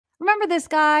Remember this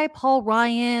guy, Paul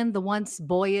Ryan, the once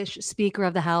boyish Speaker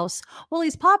of the House? Well,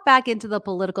 he's popped back into the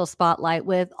political spotlight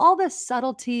with all the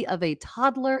subtlety of a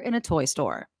toddler in a toy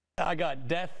store. I got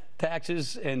death,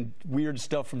 taxes, and weird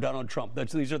stuff from Donald Trump.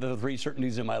 These are the three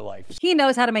certainties in my life. He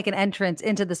knows how to make an entrance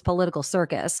into this political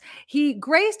circus. He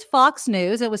graced Fox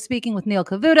News and was speaking with Neil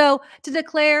Cavuto to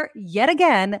declare yet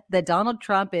again that Donald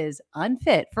Trump is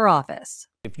unfit for office.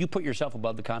 If you put yourself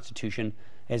above the Constitution,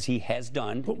 as he has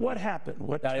done. But what happened?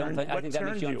 I think that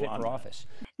makes you unfit for office.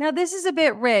 Now, this is a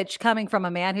bit rich coming from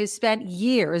a man who spent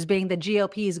years being the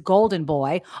GOP's golden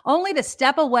boy, only to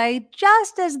step away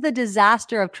just as the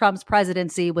disaster of Trump's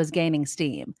presidency was gaining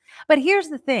steam. But here's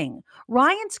the thing.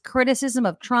 Ryan's criticism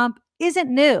of Trump isn't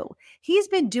new. He's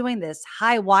been doing this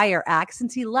high wire act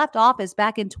since he left office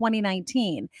back in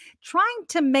 2019, trying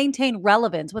to maintain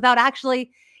relevance without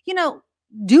actually,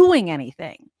 doing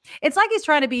anything. It's like he's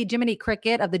trying to be Jiminy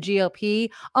Cricket of the GOP,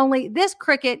 only this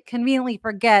cricket conveniently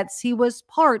forgets he was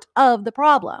part of the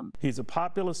problem. He's a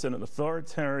populist and an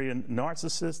authoritarian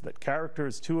narcissist. That character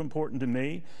is too important to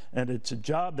me, and it's a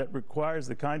job that requires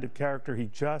the kind of character he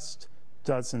just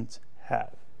doesn't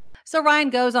have. So Ryan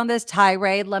goes on this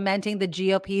tirade lamenting the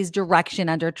GOP's direction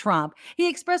under Trump. He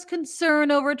expressed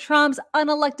concern over Trump's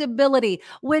unelectability,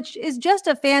 which is just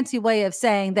a fancy way of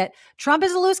saying that Trump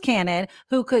is a loose cannon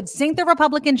who could sink the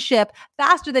Republican ship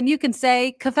faster than you can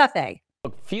say covfefe.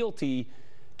 Fealty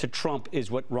to Trump is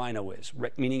what rhino is,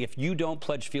 meaning if you don't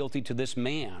pledge fealty to this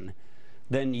man,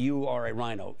 then you are a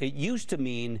rhino. It used to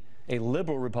mean a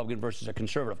liberal Republican versus a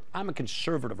conservative. I'm a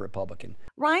conservative Republican.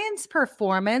 Ryan's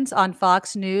performance on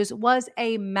Fox News was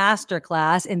a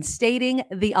masterclass in stating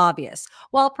the obvious,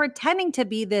 while pretending to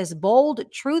be this bold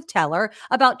truth teller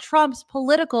about Trump's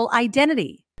political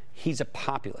identity. He's a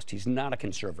populist. He's not a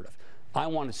conservative. I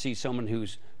want to see someone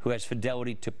who has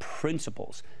fidelity to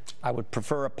principles. I would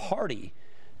prefer a party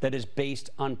that is based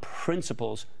on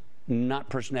principles, not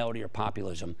personality or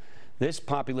populism. This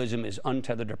populism is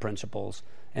untethered to principles,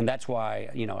 and that's why,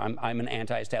 I'm an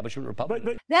anti-establishment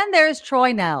Republican. Then there's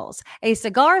Troy Nehls, a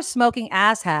cigar-smoking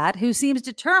asshat who seems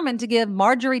determined to give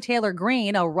Marjorie Taylor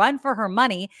Greene a run for her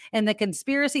money in the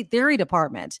conspiracy theory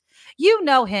department. You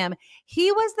know him.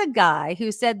 He was the guy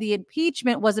who said the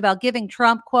impeachment was about giving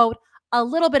Trump, quote, a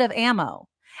little bit of ammo.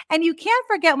 And you can't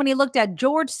forget when he looked at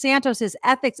George Santos's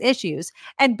ethics issues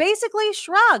and basically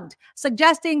shrugged,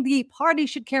 suggesting the party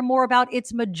should care more about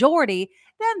its majority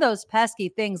than those pesky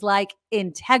things like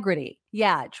integrity.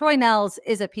 Yeah, Troy Nehls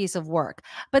is a piece of work,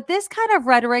 but this kind of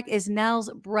rhetoric is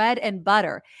Nehls' bread and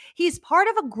butter. He's part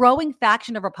of a growing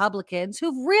faction of Republicans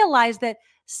who've realized that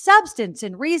substance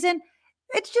and reason,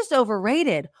 it's just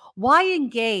overrated. Why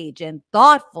engage in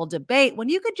thoughtful debate when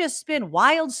you could just spin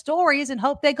wild stories and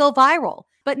hope they go viral?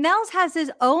 But Nehls has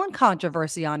his own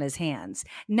controversy on his hands.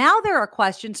 Now there are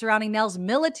questions surrounding Nehls'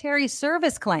 military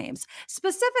service claims,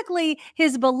 specifically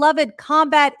his beloved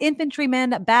combat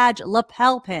infantryman badge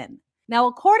lapel pin. Now,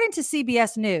 according to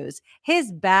CBS News,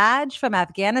 his badge from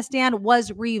Afghanistan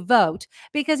was revoked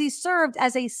because he served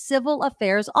as a civil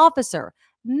affairs officer,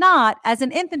 not as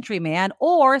an infantryman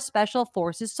or special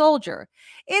forces soldier.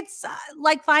 It's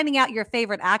like finding out your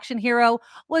favorite action hero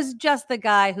was just the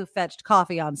guy who fetched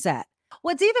coffee on set.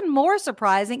 What's even more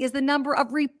surprising is the number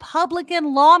of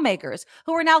Republican lawmakers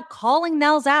who are now calling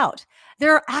Nehls out.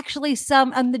 There are actually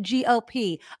some in the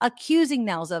GOP accusing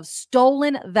Nehls of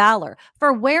stolen valor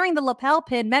for wearing the lapel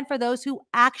pin meant for those who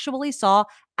actually saw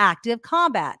active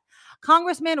combat.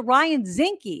 Congressman Ryan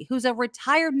Zinke, who's a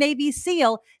retired Navy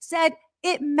SEAL, said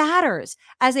it matters.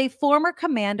 As a former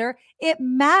commander, it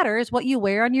matters what you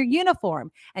wear on your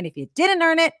uniform. And if you didn't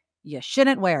earn it, you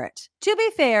shouldn't wear it. To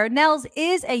be fair, Nehls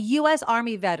is a U.S.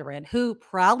 Army veteran who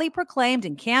proudly proclaimed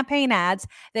in campaign ads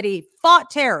that he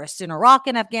fought terrorists in Iraq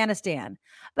and Afghanistan.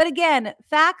 But again,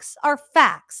 facts are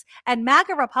facts, and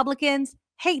MAGA Republicans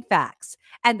hate facts.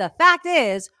 And the fact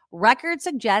is, records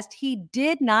suggest he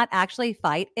did not actually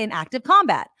fight in active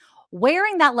combat.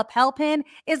 Wearing that lapel pin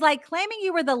is like claiming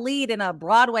you were the lead in a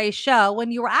Broadway show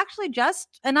when you were actually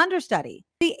just an understudy.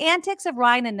 The antics of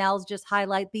Ryan and Nehls just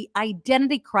highlight the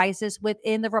identity crisis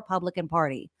within the Republican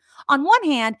Party. On one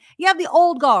hand, you have the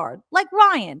old guard, like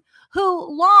Ryan,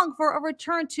 who long for a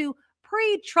return to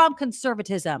pre-Trump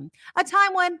conservatism, a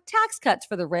time when tax cuts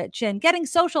for the rich and getting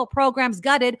social programs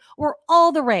gutted were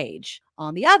all the rage.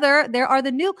 On the other, there are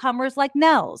the newcomers like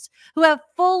Nehls, who have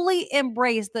fully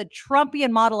embraced the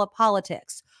Trumpian model of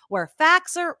politics, where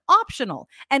facts are optional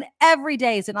and every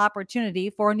day is an opportunity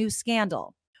for a new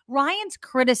scandal. Ryan's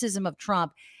criticism of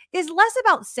Trump is less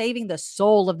about saving the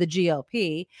soul of the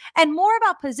GOP and more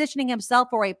about positioning himself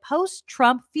for a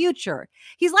post-Trump future.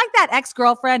 He's like that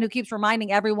ex-girlfriend who keeps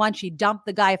reminding everyone she dumped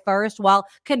the guy first while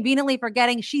conveniently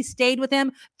forgetting she stayed with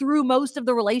him through most of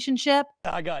the relationship.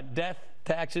 I got death,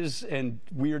 taxes, and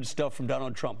weird stuff from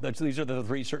Donald Trump. These are the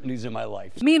three certainties in my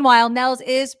life. Meanwhile, Nels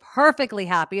is perfectly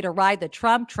happy to ride the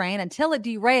Trump train until it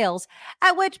derails,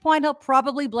 at which point he'll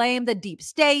probably blame the deep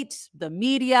state, the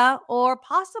media, or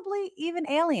possibly even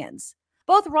aliens.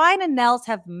 Both Ryan and Nels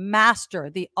have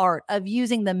mastered the art of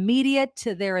using the media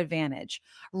to their advantage.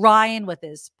 Ryan, with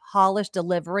his polished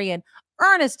delivery and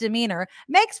earnest demeanor,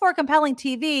 makes for compelling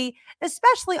TV,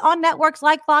 especially on networks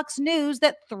like Fox News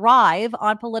that thrive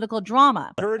on political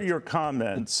drama. I heard your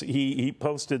comments. He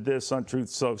posted this on Truth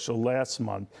Social last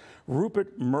month.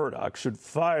 Rupert Murdoch should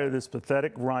fire this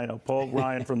pathetic rhino, Paul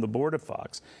Ryan, from the board of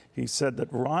Fox. He said that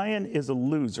Ryan is a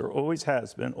loser, always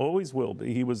has been, always will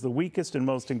be. He was the weakest and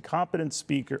most incompetent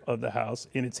Speaker of the House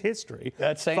in its history.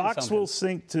 That's saying Fox something. will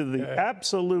sink to the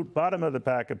absolute bottom of the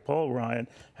pack if Paul Ryan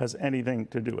has anything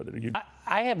to do with it.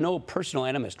 I have no personal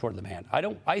animus toward the man.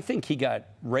 I think he got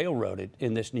railroaded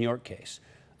in this New York case.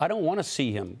 I don't want to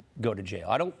see him go to jail.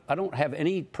 I don't have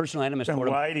any personal animus toward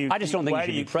him. I just don't think he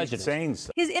should be president.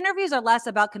 His interviews are less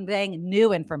about conveying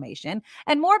new information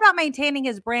and more about maintaining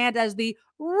his brand as the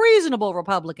reasonable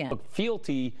Republican. Look,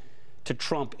 fealty to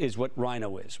Trump is what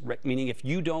rhino is, meaning if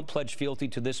you don't pledge fealty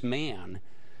to this man,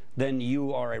 then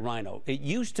you are a rhino. It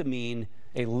used to mean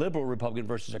a liberal Republican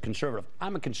versus a conservative.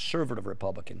 I'm a conservative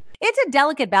Republican. It's a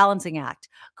delicate balancing act.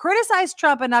 Criticize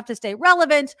Trump enough to stay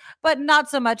relevant, but not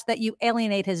so much that you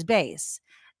alienate his base.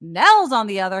 Nels, on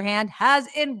the other hand, has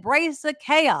embraced the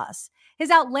chaos.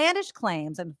 His outlandish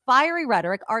claims and fiery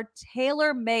rhetoric are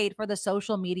tailor-made for the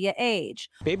social media age.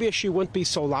 Maybe if she wouldn't be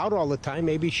so loud all the time,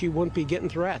 maybe she wouldn't be getting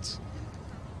threats.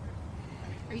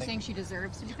 Are you saying she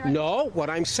deserves to be threatened? No, what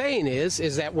I'm saying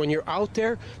is that when you're out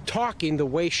there talking the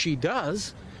way she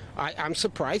does, I'm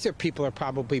surprised that people are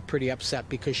probably pretty upset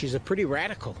because she's a pretty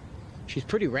radical. She's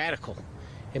pretty radical.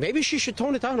 And maybe she should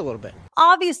tone it down a little bit.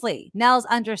 Obviously, Nels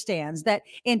understands that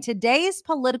in today's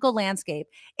political landscape,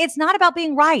 it's not about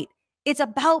being right. It's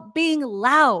about being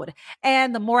loud.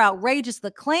 And the more outrageous the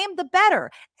claim, the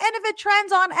better. And if it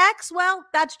trends on X, well,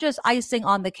 that's just icing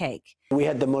on the cake. We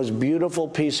had the most beautiful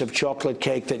piece of chocolate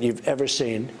cake that you've ever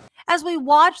seen. As we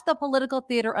watch the political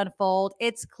theater unfold,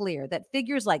 it's clear that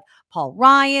figures like Paul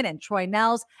Ryan and Troy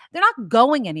Nels, they're not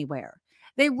going anywhere.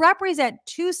 They represent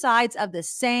two sides of the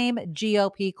same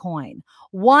GOP coin.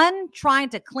 One trying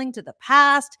to cling to the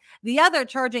past, the other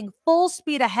charging full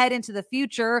speed ahead into the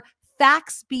future.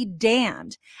 Facts be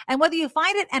damned. And whether you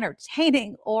find it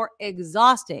entertaining or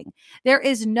exhausting, there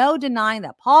is no denying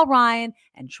that Paul Ryan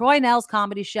and Troy Nell's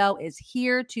comedy show is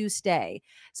here to stay.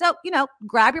 So,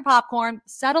 grab your popcorn,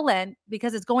 settle in,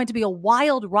 because it's going to be a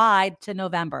wild ride to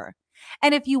November.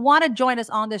 And if you want to join us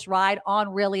on this ride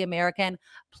on Really American,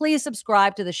 please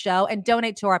subscribe to the show and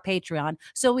donate to our Patreon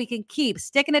so we can keep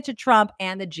sticking it to Trump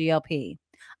and the GOP.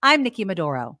 I'm Nikki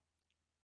Medoro.